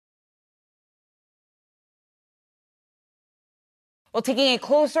Well, taking a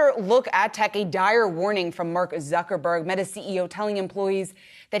closer look at tech, a dire warning from Mark Zuckerberg, Meta CEO, telling employees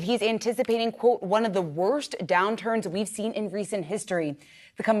that he's anticipating, quote, one of the worst downturns we've seen in recent history.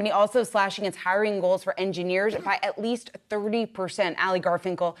 The company also slashing its hiring goals for engineers by at least 30%. Allie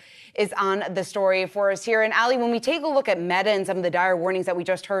Garfinkle is on the story for us here. And Allie, when we take a look at Meta and some of the dire warnings that we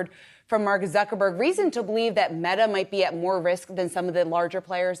just heard from Mark Zuckerberg, reason to believe that Meta might be at more risk than some of the larger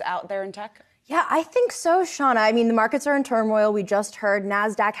players out there in tech? Yeah, I think so, Shauna. I mean, the markets are in turmoil. We just heard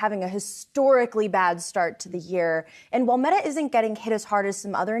NASDAQ having a historically bad start to the year. And while Meta isn't getting hit as hard as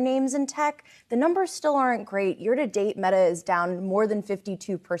some other names in tech, the numbers still aren't great. Year to date, Meta is down more than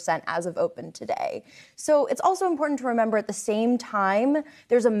 52% as of open today. So it's also important to remember at the same time,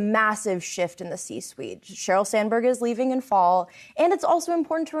 there's a massive shift in the C-suite. Sheryl Sandberg is leaving in fall. And it's also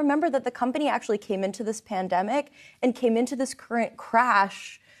important to remember that the company actually came into this pandemic and came into this current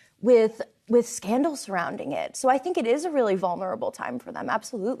crash with scandal surrounding it. So I think it is a really vulnerable time for them,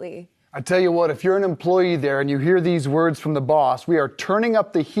 absolutely. I tell you what, if you're an employee there and you hear these words from the boss, we are turning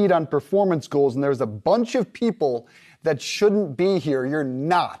up the heat on performance goals and there's a bunch of people that shouldn't be here. You're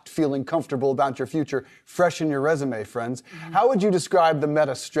not feeling comfortable about your future. Freshen your resume, friends. How would you describe the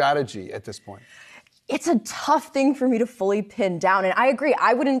Meta strategy at this point? It's a tough thing for me to fully pin down. And I agree,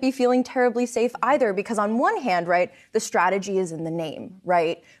 I wouldn't be feeling terribly safe either, because on one hand, right, the strategy is in the name,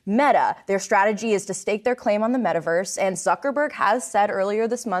 right? Meta, their strategy is to stake their claim on the metaverse. And Zuckerberg has said earlier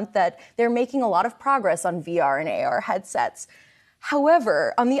this month that they're making a lot of progress on VR and AR headsets.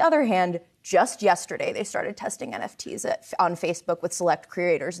 However, on the other hand, just yesterday, they started testing NFTs on Facebook with select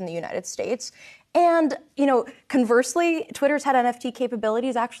creators in the United States. And, conversely, Twitter's had NFT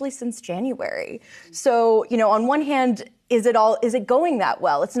capabilities actually since January. So, on one hand, is it going that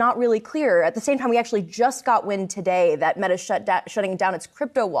well? It's not really clear. At the same time, we actually just got wind today that Meta's shutting down its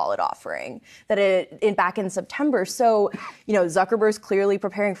crypto wallet offering back in September. So, Zuckerberg's clearly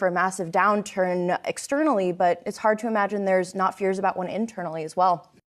preparing for a massive downturn externally, but it's hard to imagine there's not fears about one internally as well.